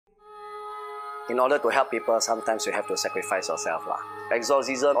In order to help people, sometimes you have to sacrifice yourself.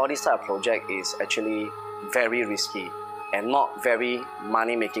 Exorcism, all this type of project is actually very risky and not very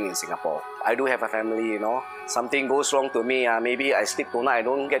money-making in Singapore. I do have a family, Something goes wrong to me, maybe I sleep tonight, I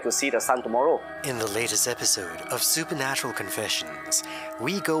don't get to see the sun tomorrow. In the latest episode of Supernatural Confessions,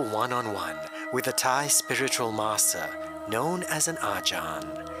 we go one-on-one with a Thai spiritual master known as an Ajahn.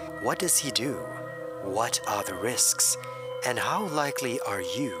 What does he do? What are the risks? And how likely are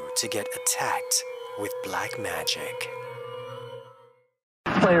you to get attacked with black magic?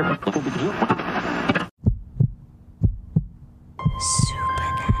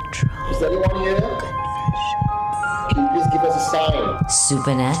 Supernatural. Is anyone here? Can you please give us a sign?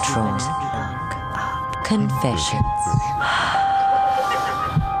 Supernatural. Confessions.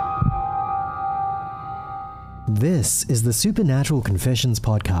 This is the Supernatural Confessions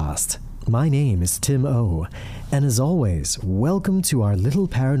podcast. My name is Tim O, and as always, welcome to our little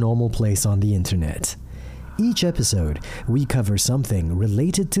paranormal place on the internet. Each episode, we cover something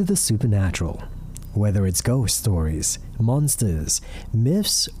related to the supernatural, whether it's ghost stories, monsters,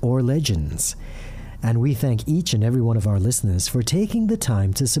 myths, or legends. And we thank each and every one of our listeners for taking the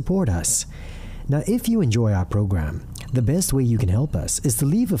time to support us. Now, if you enjoy our program, the best way you can help us is to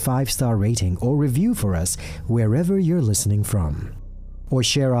leave a 5-star rating or review for us wherever you're listening from. Or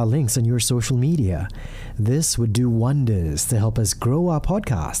share our links on your social media. This would do wonders to help us grow our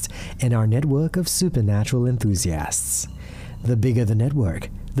podcast and our network of supernatural enthusiasts. The bigger the network,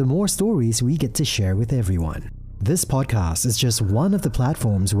 the more stories we get to share with everyone. This podcast is just one of the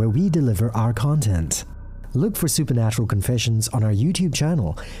platforms where we deliver our content. Look for Supernatural Confessions on our YouTube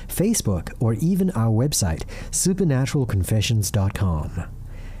channel, Facebook, or even our website, supernaturalconfessions.com.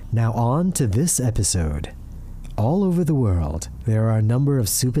 Now on to this episode. All over the world, there are a number of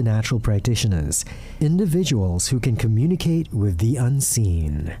supernatural practitioners, individuals who can communicate with the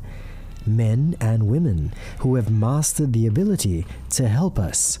unseen. Men and women who have mastered the ability to help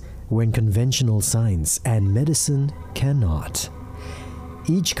us when conventional science and medicine cannot.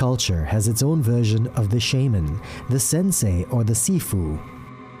 Each culture has its own version of the shaman, the sensei, or the sifu.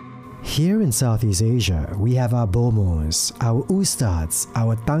 Here in Southeast Asia, we have our bomos, our ustads,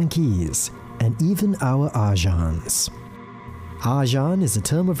 our tankis, and even our Ajahns. Ajahn is a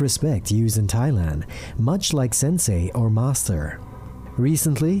term of respect used in Thailand, much like sensei or master.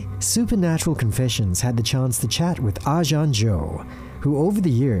 Recently, Supernatural Confessions had the chance to chat with Ajahn Jo, who over the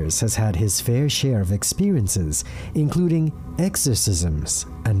years has had his fair share of experiences, including exorcisms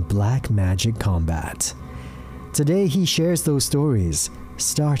and black magic combat. Today he shares those stories,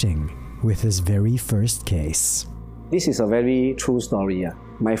 starting with his very first case. This is a very true story.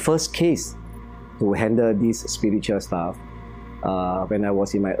 My first case to handle this spiritual stuff when I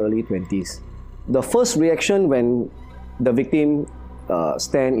was in my early 20s. The first reaction when the victim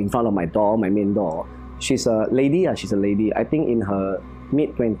stand in front of my door, my main door, she's a lady, I think in her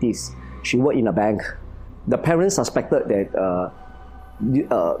mid-20s. She worked in a bank. The parents suspected that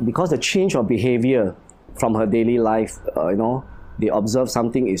because the change of behavior from her daily life, they observed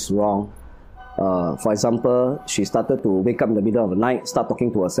something is wrong. For example, she started to wake up in the middle of the night, start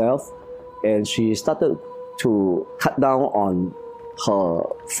talking to herself, and she started to cut down on her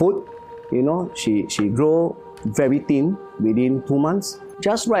food. She grew very thin within 2 months.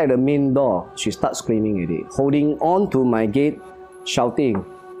 Just right at the main door, she starts screaming at it, holding on to my gate, shouting,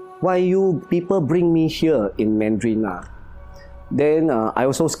 "Why you people bring me here?" in Mandarin. Then I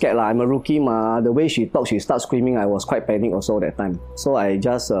was so scared. I'm a rookie. The way she talked, she starts screaming. I was quite panicked also that time. So I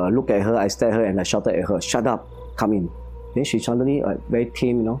just looked at her, I stared at her, and I shouted at her, "Shut up, come in." Then she suddenly, very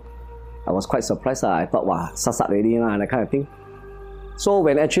tame, I was quite surprised. I thought, wow, sasat already, that kind of thing. So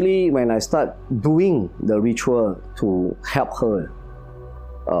when I start doing the ritual to help her,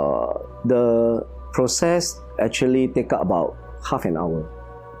 the process actually take up about half an hour.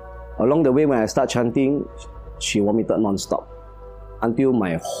 Along the way, when I start chanting, she vomited non-stop until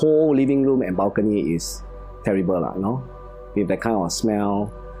my whole living room and balcony is terrible, with that kind of smell.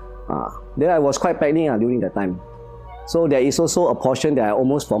 Then I was quite panicked during that time. So there is also a portion that I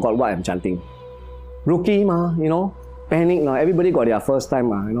almost forgot what I'm chanting. Rookie, panic. Everybody got their first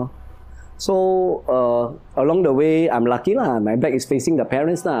time, So along the way, I'm lucky, my back is facing the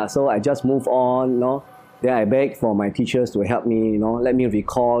parents, so I just move on, Then I beg for my teachers to help me, let me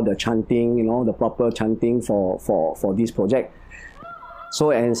recall the chanting, the proper chanting for this project. So,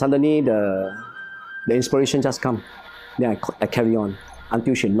 and suddenly the inspiration just come. Then I carry on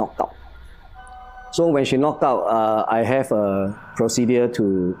until she knocked out. So when she knocked out, I have a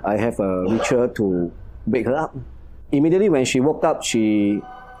ritual to wake her up. Immediately when she woke up, she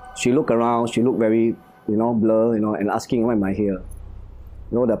looked around, she looked very, blur, and asking, why am I here?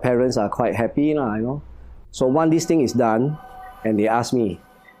 the parents are quite happy, So once this thing is done, and they ask me,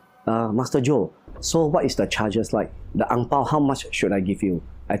 Master Jo, so what is the charges like? The ang pao, how much should I give you?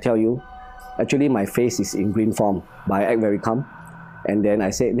 I tell you, actually my face is in green form, but I act very calm. And then I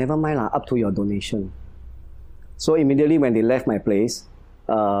say, never mind, up to your donation. So immediately when they left my place,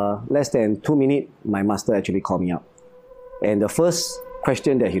 less than 2 minutes, my master actually called me up. And the first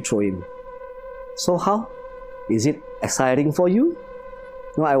question that he threw in, so how? Is it exciting for you?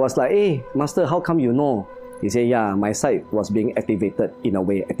 No, I was like, hey, master, how come you know? He said, yeah, my sight was being activated, in a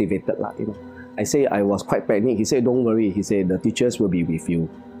way, I say I was quite panicked. He said, don't worry. He said, the teachers will be with you.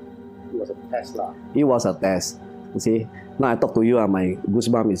 It was a test. It was a test. You see, now I talk to you, my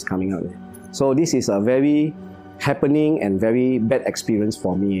goosebump is coming out. So this is a very happening and very bad experience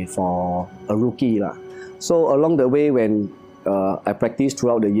for me, for a rookie. So along the way, when I practice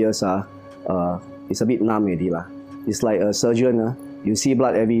throughout the years, it's a bit numb already. It's like a surgeon. You see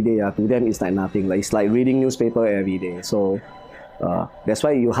blood every day. To them, it's like nothing. It's like reading newspaper every day. So that's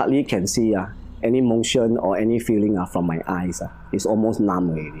why you hardly can see any motion or any feeling from my eyes. It's almost numb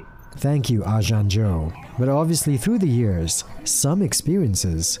already. Thank you, Ajahn Jo. But obviously, through the years, some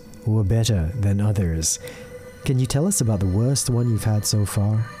experiences were better than others. Can you tell us about the worst one you've had so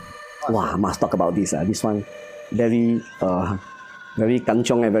far? Wow, I must talk about this. This one, very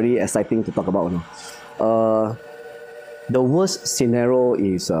kanchong and very exciting to talk about. The worst scenario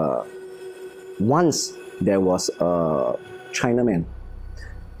is once there was a Chinaman,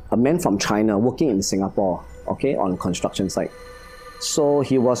 a man from China working in Singapore, on construction site. So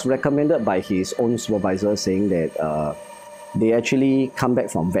he was recommended by his own supervisor saying that they actually come back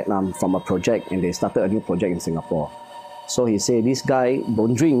from Vietnam from a project and they started a new project in Singapore. So he said, this guy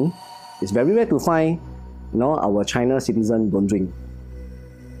don't drink. It's very rare to find, our China citizen don't drink.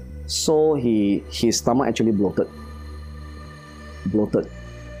 So his stomach actually bloated.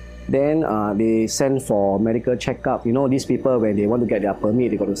 Then they send for medical checkup. These people, when they want to get their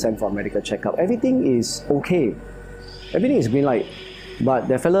permit, they got to send for a medical checkup. Everything is okay. Everything is green light. But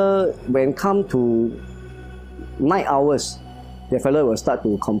the fella, when come to night hours, the fella will start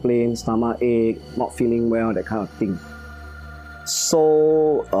to complain, stomach ache, not feeling well, that kind of thing.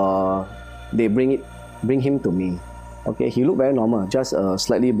 So they bring him to me. He looked very normal, just a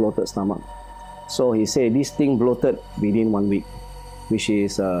slightly bloated stomach. So he said this thing bloated within 1 week, which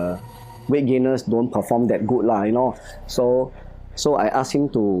is weight gainers don't perform that good So I asked him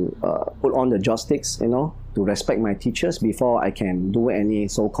to put on the joysticks, to respect my teachers before I can do any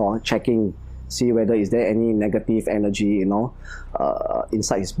so-called checking, see whether is there any negative energy,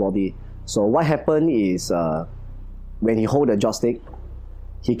 inside his body. So what happened is when he hold the joystick,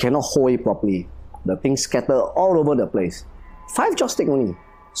 he cannot hold it properly. The thing scatter all over the place. 5 joystick only,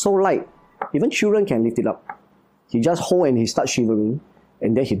 so light. Even children can lift it up. He just hold and he start shivering,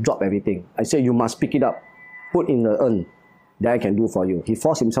 and then he drop everything. I said, you must pick it up, put in the urn, that I can do for you. He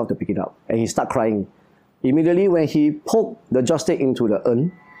forced himself to pick it up, and he start crying. Immediately when he poked the joystick into the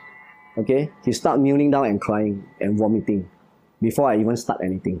urn, he start kneeling down and crying and vomiting before I even start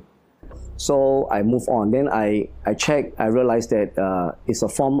anything. So I move on. Then I checked, I realized that it's a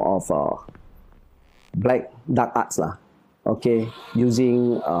form of black dark arts,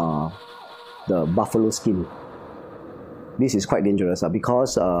 using the buffalo skin. This is quite dangerous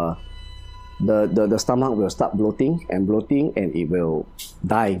because the stomach will start bloating and it will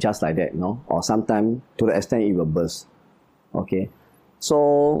die just like that, or sometimes to the extent it will burst.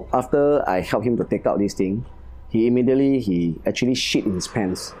 So after I helped him to take out this thing, he actually shit in his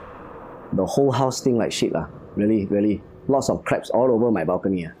pants. The whole house stink like shit, really lots of crabs all over my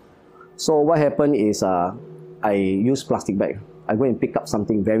balcony. So what happened is I use plastic bag. I go and pick up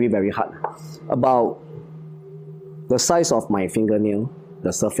something very, very hard, about the size of my fingernail,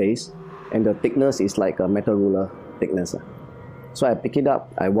 the surface, and the thickness is like a metal ruler thickness. So I pick it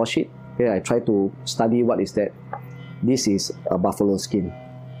up, I wash it, I try to study what is that. This is a buffalo skin.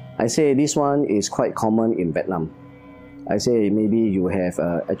 I say this one is quite common in Vietnam. I say maybe you have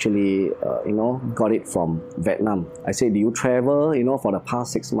actually got it from Vietnam. I say, do you travel for the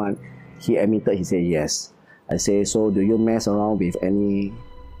past 6 months? He admitted, he said yes. I say, so do you mess around with any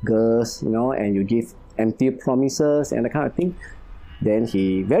girls, and you give empty promises and that kind of thing? Then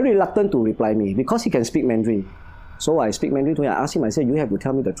he very reluctant to reply me because he can speak Mandarin. So I speak Mandarin to him. I asked him, I said, you have to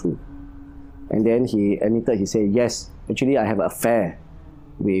tell me the truth. And then he admitted, he said, yes, actually I have an affair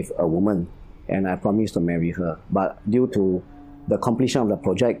with a woman and I promised to marry her. But due to the completion of the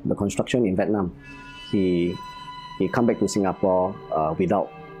project, the construction in Vietnam, he come back to Singapore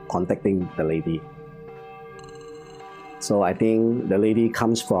without contacting the lady. So I think the lady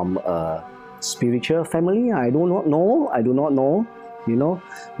comes from a spiritual family. I do not know. you know,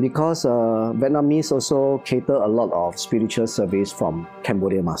 because Vietnamese also cater a lot of spiritual service from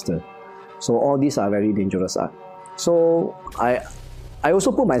Cambodia master. So all these are very dangerous art. So I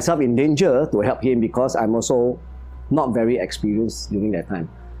also put myself in danger to help him because I'm also not very experienced during that time.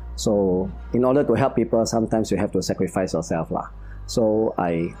 So in order to help people, sometimes you have to sacrifice yourself lah. So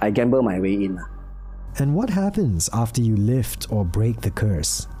I gamble my way in. And what happens after you lift or break the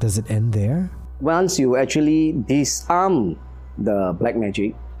curse? Does it end there? Once you actually disarm the black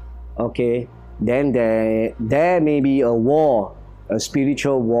magic, okay, then there may be a war, a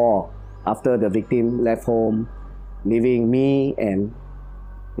spiritual war, after the victim left home, leaving me and,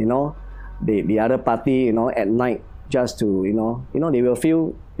 you know, the other party, you know, at night, just to, they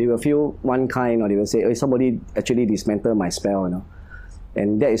will feel one kind, or they will say, oh, somebody actually dismantled my spell, you know.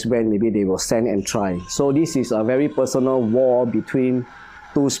 And that is when maybe they will send and try. So this is a very personal war between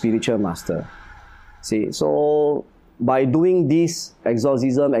two spiritual masters. See, so by doing this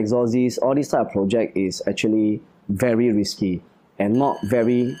exorcism, all this type of project is actually very risky and not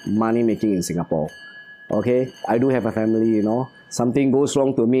very money making in Singapore. Okay, I do have a family, you know. Something goes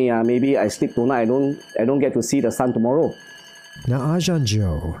wrong to me, maybe I sleep tonight, I don't get to see the sun tomorrow. Now, Ajahn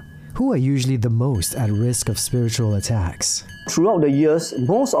Jo, who are usually the most at risk of spiritual attacks? Throughout the years,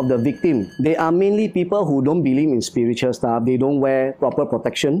 most of the victims, they are mainly people who don't believe in spiritual stuff, they don't wear proper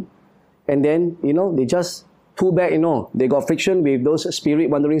protection, and then, they just pull back, they got friction with those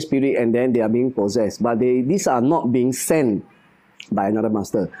wandering spirit, and then they are being possessed. But these are not being sent by another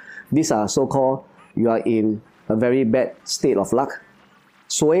master. These are so-called, you are in a very bad state of luck,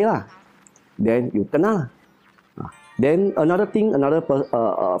 suay lah, then you kena. Then another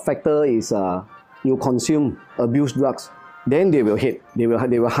factor is you consume, abuse drugs. Then they will hate. They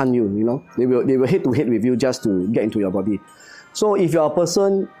will hunt you. They will hate to hate with you just to get into your body. So if you are a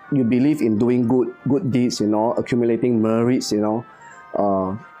person, you believe in doing good deeds, accumulating merits,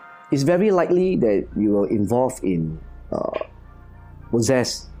 it's very likely that you will involve in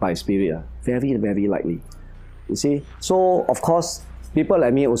possessed by spirit. Very, very likely. You see. So of course, people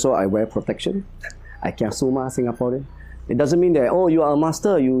like me also, I wear protection. I kiasu ma Singaporean. It doesn't mean that, oh, you are a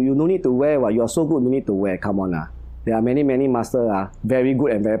master, you no need to wear, you are so good, you need to wear. Come on. There are many masters very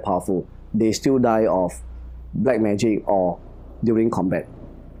good and very powerful. They still die of black magic or during combat.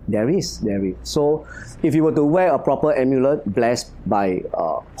 There is. So if you were to wear a proper amulet blessed by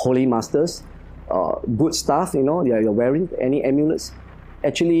holy masters, good stuff, you're wearing any amulets,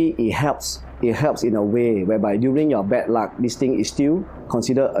 actually it helps. It helps in a way whereby during your bad luck, this thing is still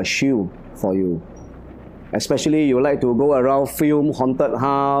considered a shield for you. Especially you like to go around film haunted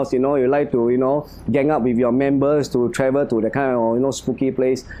house, you like to, gang up with your members to travel to the kind of, spooky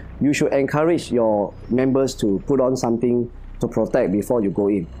place. You should encourage your members to put on something to protect before you go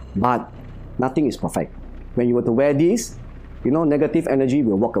in. But nothing is perfect. When you were to wear this, negative energy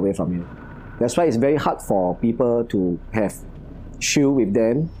will walk away from you. That's why it's very hard for people to have shield with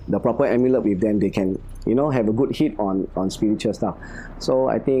them, the proper amulet with them. They can, have a good hit on spiritual stuff. So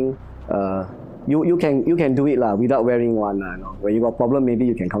I think you can do it without wearing one. When you got a problem, maybe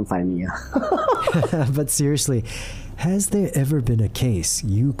you can come find me. But seriously, has there ever been a case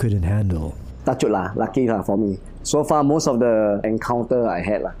you couldn't handle? Touch wood lucky for me. So far, most of the encounter I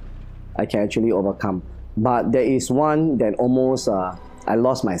had, I can actually overcome. But there is one that almost I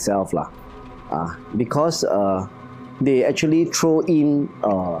lost myself because they actually throw in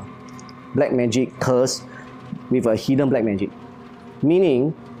black magic curse with a hidden black magic.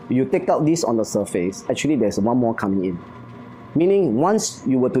 Meaning, you take out this on the surface, actually there's one more coming in. Meaning, once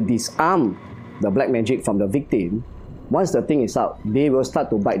you were to disarm the black magic from the victim, once the thing is out, they will start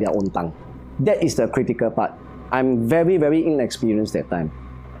to bite their own tongue. That is the critical part. I'm very, very inexperienced that time.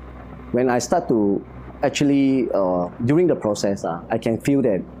 When I start to actually, during the process, I can feel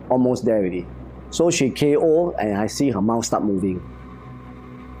that almost there already. So she KO and I see her mouth start moving.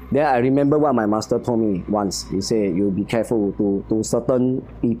 Then I remember what my master told me once. He said, you be careful to certain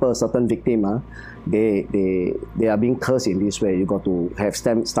people, certain victims, they are being cursed in this way. You got to have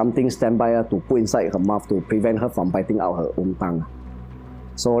something stand by her to put inside her mouth to prevent her from biting out her own tongue.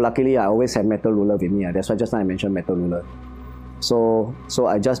 So luckily I always have metal ruler with me. That's why just now I mentioned metal ruler. So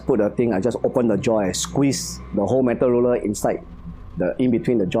I just put the thing, I just open the jaw, I squeeze the whole metal ruler inside, in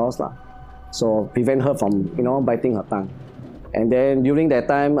between the jaws. So prevent her from, biting her tongue. And then during that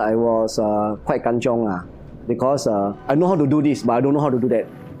time, I was quite kanchong because I know how to do this, but I don't know how to do that.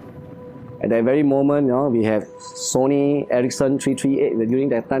 At that very moment, we have Sony Ericsson 338. During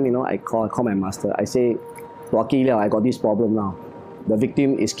that time, I call my master. I say, Waki, I got this problem now. The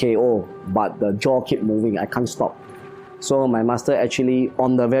victim is KO, but the jaw keep moving. I can't stop. So my master actually,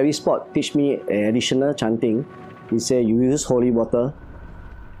 on the very spot, teach me an additional chanting He said, you use holy water,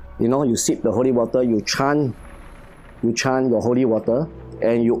 you sip the holy water, you chant your holy water,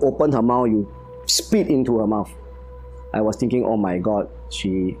 and you open her mouth, you spit into her mouth. I was thinking, oh my God,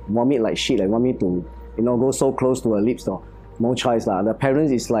 she vomit like shit. I want me to, go so close to her lips. No choice lah. The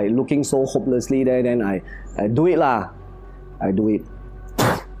parents is like looking so hopelessly there. Then I do it lah. I do it.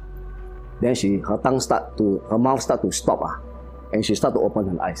 Then her mouth start to stop and she start to open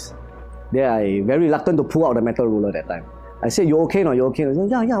her eyes. Then I very reluctant to pull out the metal ruler that time. I said, you okay or you okay? I said,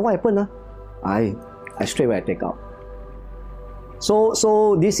 yeah, what happened? I straight away take out.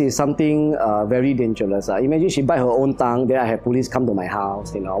 So this is something very dangerous. Imagine she bite her own tongue, then I have police come to my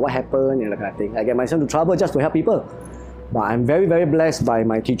house, what happened, that kind of thing. I get myself into trouble just to help people. But I'm very, very blessed by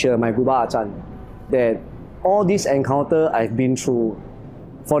my teacher, my Guru Ajahn, that all this encounter I've been through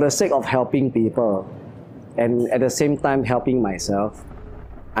for the sake of helping people and at the same time helping myself,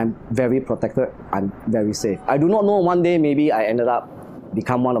 I'm very protected, I'm very safe. I do not know, one day maybe I ended up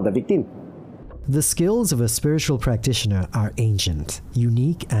become one of the victims. The skills of a spiritual practitioner are ancient,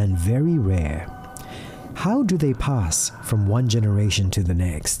 unique, and very rare. How do they pass from one generation to the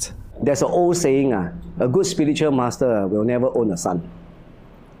next? There's an old saying, a good spiritual master will never own a son.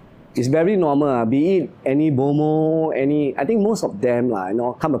 It's very normal, be it any Bomo, I think most of them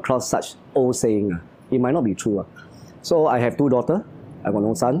come across such old saying. It might not be true. So I have 2 daughters, I got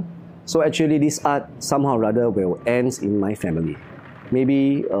no son. So actually this art somehow or other will end in my family.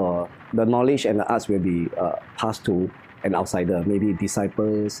 Maybe the knowledge and the arts will be passed to an outsider, maybe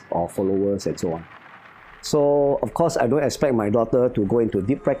disciples or followers and so on. So of course I don't expect my daughter to go into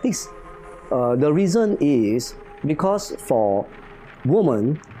deep practice. The reason is because for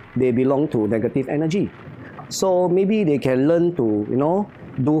women, they belong to negative energy. So maybe they can learn to,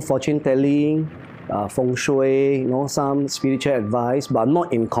 do fortune telling, feng shui, some spiritual advice, but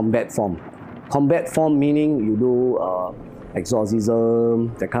not in combat form. Combat form meaning you do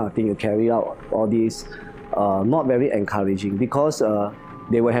exorcism, that kind of thing, you carry out all this. Not very encouraging because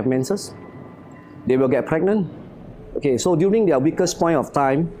they will have menses, they will get pregnant. Okay, so during their weakest point of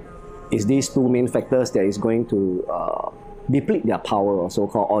time, is these 2 main factors that is going to deplete their power or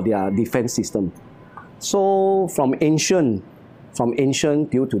so-called, or their defense system. So from ancient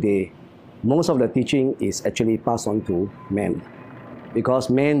till today, most of the teaching is actually passed on to men because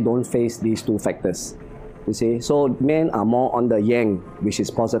men don't face these 2 factors. You see, so men are more on the yang, which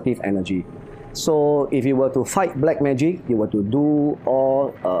is positive energy. So if you were to fight black magic, you were to do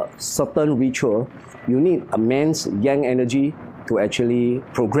all certain ritual, you need a man's yang energy to actually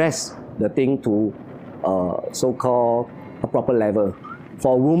progress the thing to so-called a proper level.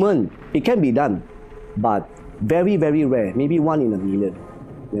 For women, it can be done, but very, very rare, maybe 1 in a million.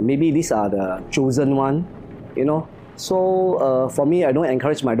 Maybe these are the chosen one, So for me, I don't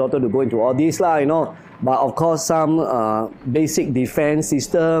encourage my daughter to go into all this, But of course, some basic defense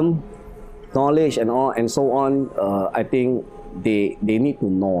system, knowledge and all and so on, I think they need to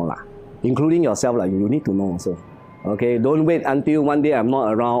know, including yourself, you need to know also. Okay, don't wait until one day I'm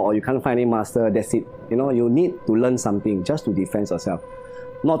not around or you can't find any master, that's it. You need to learn something just to defend yourself.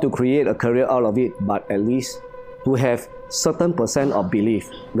 Not to create a career out of it, but at least to have certain % of belief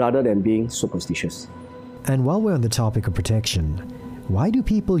rather than being superstitious. And while we're on the topic of protection, why do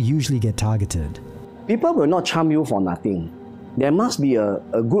people usually get targeted? People will not charm you for nothing. There must be a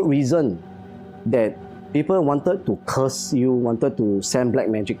good reason that people wanted to curse you, wanted to send black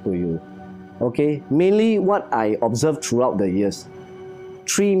magic to you. Okay, mainly what I observed throughout the years.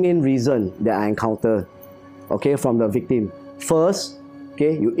 3 main reasons that I encountered, okay, from the victim. First,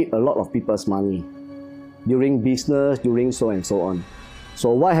 okay, you eat a lot of people's money during business, during so and so on.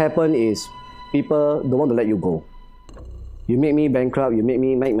 So what happened is people don't want to let you go. You make me bankrupt, you make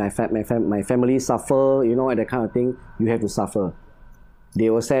my family suffer, and that kind of thing. You have to suffer. They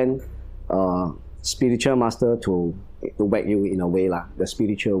will send spiritual master to whack you in a way, the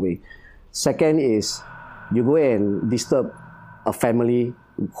spiritual way. Second is you go and disturb a family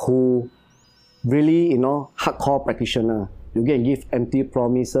who really, hardcore practitioner. You go and give empty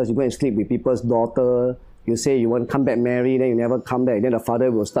promises, you go and sleep with people's daughter, you say you want to come back married, then you never come back, then the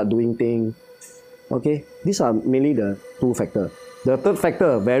father will start doing things. Okay, these are mainly the 2 factors. The third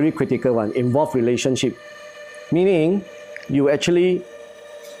factor, very critical one, involve relationship. Meaning, you actually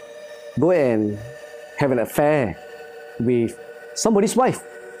go and have an affair with somebody's wife.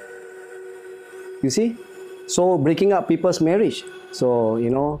 You see? So breaking up people's marriage. So,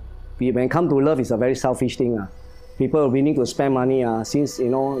 when it comes to love, it's a very selfish thing. People are willing to spend money. Since,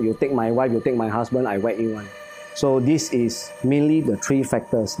 you take my wife, you take my husband, I whack you one. So this is mainly the 3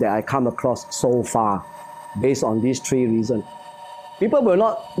 factors that I come across so far based on these 3 reasons. People will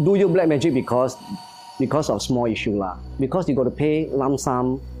not do you black magic because because of small issue lah. Because you got to pay lump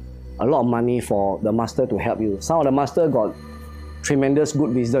sum, a lot of money for the master to help you. Some of the master got tremendous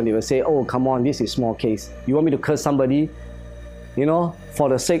good wisdom. They will say, oh, come on, this is small case. You want me to curse somebody, for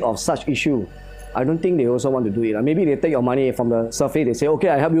the sake of such issue? I don't think they also want to do it. Maybe they take your money from the surface, they say, okay,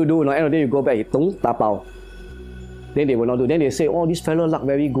 I help you do. End of the day, you go back, then they will not do. Then they say, oh, this fellow luck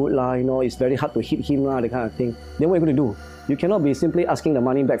very good lah, it's very hard to hit him lah, that kind of thing. Then what are you going to do? You cannot be simply asking the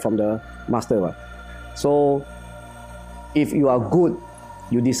money back from the master. Right? So, if you are good,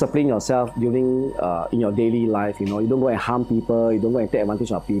 you discipline yourself during in your daily life, you don't go and harm people, you don't go and take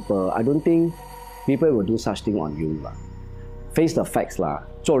advantage of people. I don't think people will do such thing on you. Face the facts lah.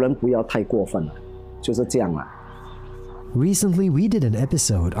 做人不要太过分了，就是这样啦。Recently, we did an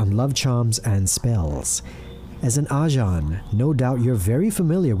episode on love charms and spells. As an Ajahn, no doubt you're very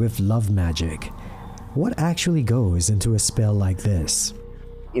familiar with love magic. What actually goes into a spell like this?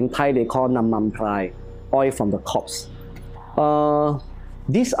 In Thai, they call Namam Prai, oil from the corpse.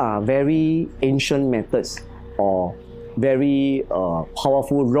 These are very ancient methods or very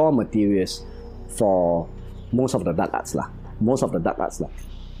powerful raw materials for most of the dark arts lah.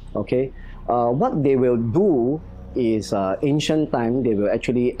 Okay, what they will do is ancient time they will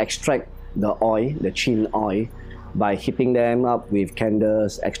actually extract the oil, the chin oil, by heating them up with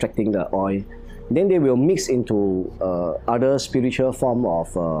candles, extracting the oil. Then they will mix into other spiritual form of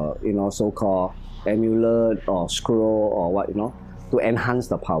so-called amulet or scroll or what to enhance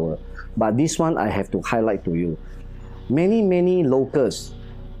the power. But this one I have to highlight to you. Many locals,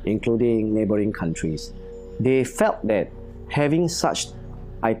 including neighboring countries, they felt that having such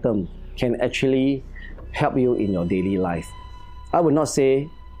item can actually help you in your daily life. I would not say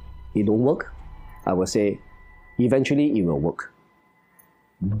it don't work. I would say eventually it will work.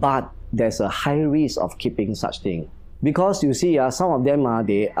 But there's a high risk of keeping such thing. Because you see, some of them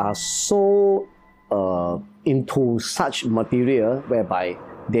they are so into such material whereby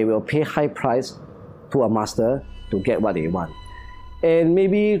they will pay high price to a master to get what they want. And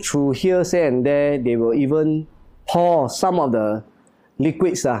maybe through hearsay and there, they will even pour some of the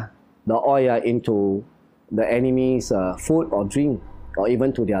liquids, the oil, into the enemy's food or drink, or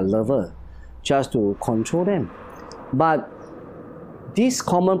even to their lover, just to control them. But these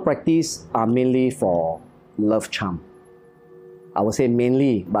common practice are mainly for love charm. I would say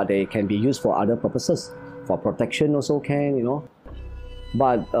mainly, but they can be used for other purposes. For protection also can,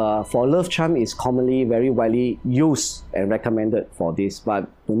 But for love charm is commonly very widely used and recommended for this. But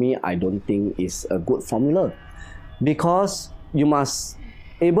to me, I don't think it's a good formula. Because you must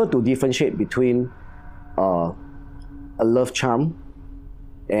able to differentiate between a love charm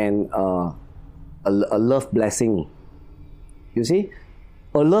and a love blessing. You see,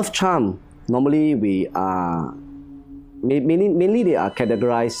 a love charm, normally we are, mainly they are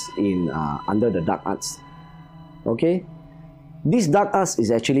categorized in under the dark arts. Okay? This dark arts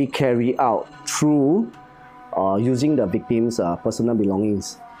is actually carried out through using the victim's personal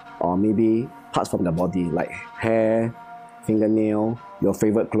belongings or maybe parts from the body like hair, fingernail, your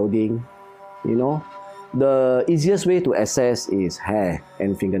favorite clothing. The easiest way to access is hair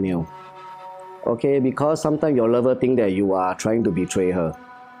and fingernail. Okay, because sometimes your lover think that you are trying to betray her.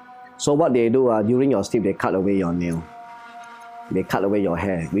 So what they do, during your sleep, they cut away your nail. They cut away your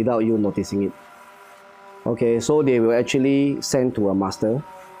hair without you noticing it. Okay, so they will actually send to a master,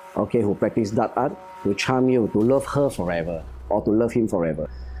 okay, who practice dark art to charm you to love her forever or to love him forever.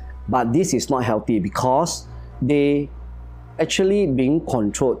 But this is not healthy because they actually being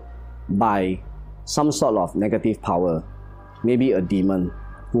controlled by some sort of negative power, maybe a demon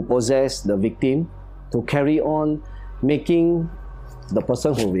who possess the victim to carry on making the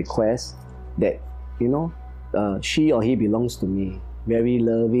person who requests that, she or he belongs to me, very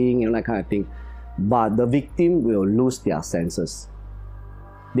loving and that kind of thing. But the victim will lose their senses.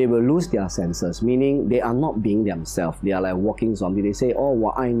 They will lose their senses, meaning they are not being themselves. They are like walking zombie. They say, oh, 我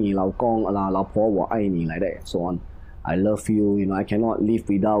爱你,老公,老婆,我爱你, like that, so on. I love you, I cannot live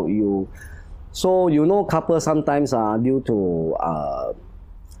without you. So, couples sometimes are due to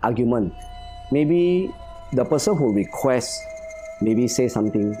argument. Maybe the person who requests maybe say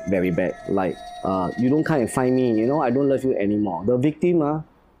something very bad, like, you don't come and find me, I don't love you anymore. The victim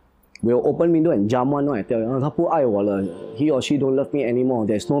will open window and jump one, I tell you, 他不爱我了, he or she don't love me anymore,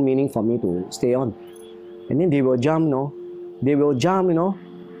 there's no meaning for me to stay on. And then they will jump, they will jump,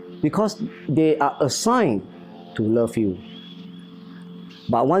 because they are assigned to love you.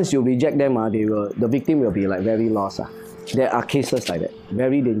 But once you reject them, the victim will be like very lost. There are cases like that,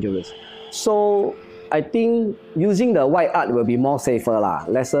 very dangerous. So I think using the white art will be more safer,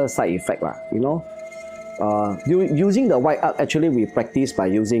 lesser side effect, Using the white art, actually we practice by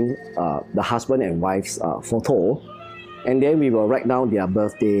using the husband and wife's photo, and then we will write down their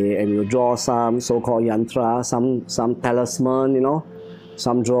birthday, and we'll draw some so-called yantra, some talisman, you know,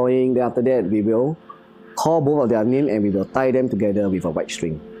 some drawing. Then after that, we will call both of their name and we will tie them together with a white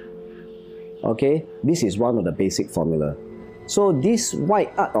string. Okay, this is one of the basic formula. So this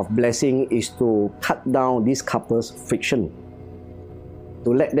white art of blessing is to cut down this couple's friction,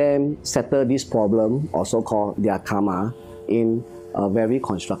 to let them settle this problem, or so-called their karma, in a very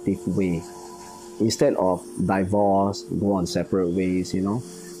constructive way. Instead of divorce, go on separate ways, you know.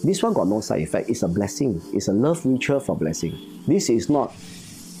 This one got no side effect. It's a blessing. It's a love ritual for blessing. This is not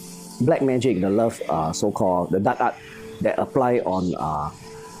black magic, the love, so-called, the dark art that apply on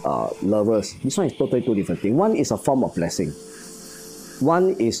lovers. This one is totally two different things. One is a form of blessing.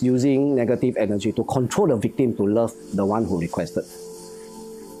 One is using negative energy to control the victim to love the one who requested.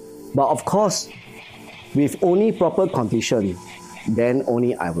 But of course, with only proper condition, then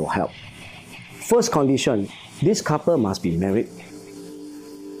only I will help. First condition, this couple must be married.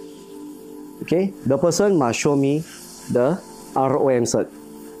 Okay, the person must show me the ROM cert.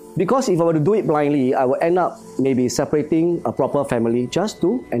 Because if I were to do it blindly, I will end up maybe separating a proper family just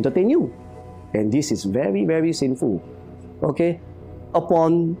to entertain you. And this is very, very sinful. Okay,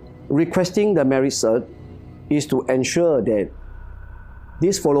 upon requesting the marriage cert is to ensure that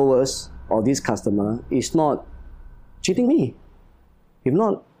these followers or this customer is not cheating me. If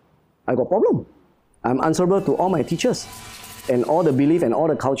not, I got problem. I'm answerable to all my teachers and all the belief and all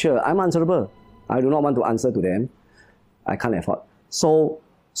the culture. I'm answerable. I do not want to answer to them. I can't afford. So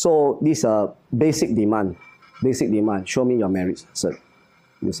this is a basic demand. Basic demand. Show me your marriage cert.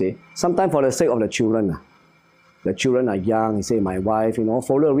 You see. Sometimes for the sake of the children. The children are young. You say, my wife, you know,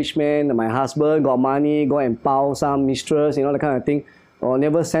 follow a rich man. My husband got money. Go and pao some mistress. You know, that kind of thing. Or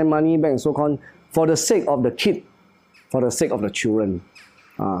never send money back and so on. For the sake of the kid. For the sake of the children.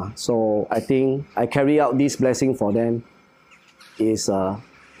 So I think I carry out this blessing for them is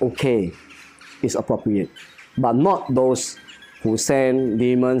okay, is appropriate. But not those who send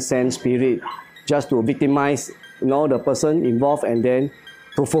demons, send spirit, just to victimize, you know, the person involved and then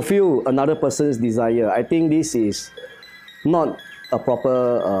to fulfill another person's desire. I think this is not a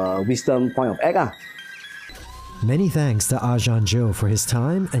proper wisdom point of act. Many thanks to Ajahn Jo for his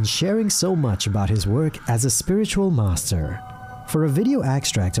time and sharing so much about his work as a spiritual master. For a video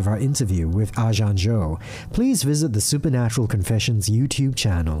extract of our interview with Ajahn Jo, please visit the Supernatural Confessions YouTube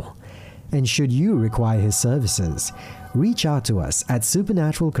channel. And should you require his services, reach out to us at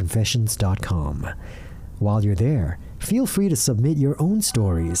supernaturalconfessions.com. While you're there, feel free to submit your own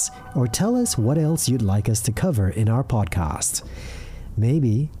stories or tell us what else you'd like us to cover in our podcast.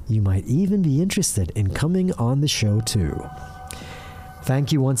 Maybe you might even be interested in coming on the show too.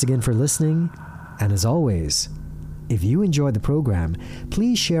 Thank you once again for listening, and as always, if you enjoyed the program,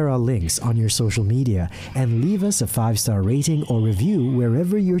 please share our links on your social media and leave us a 5-star rating or review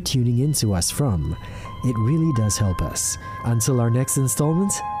wherever you're tuning in to us from. It really does help us. Until our next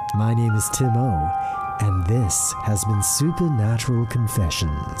installment, my name is Tim O, and this has been Supernatural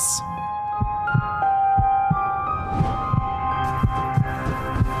Confessions.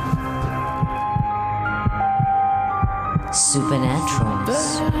 Supernatural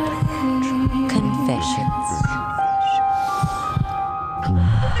Confessions.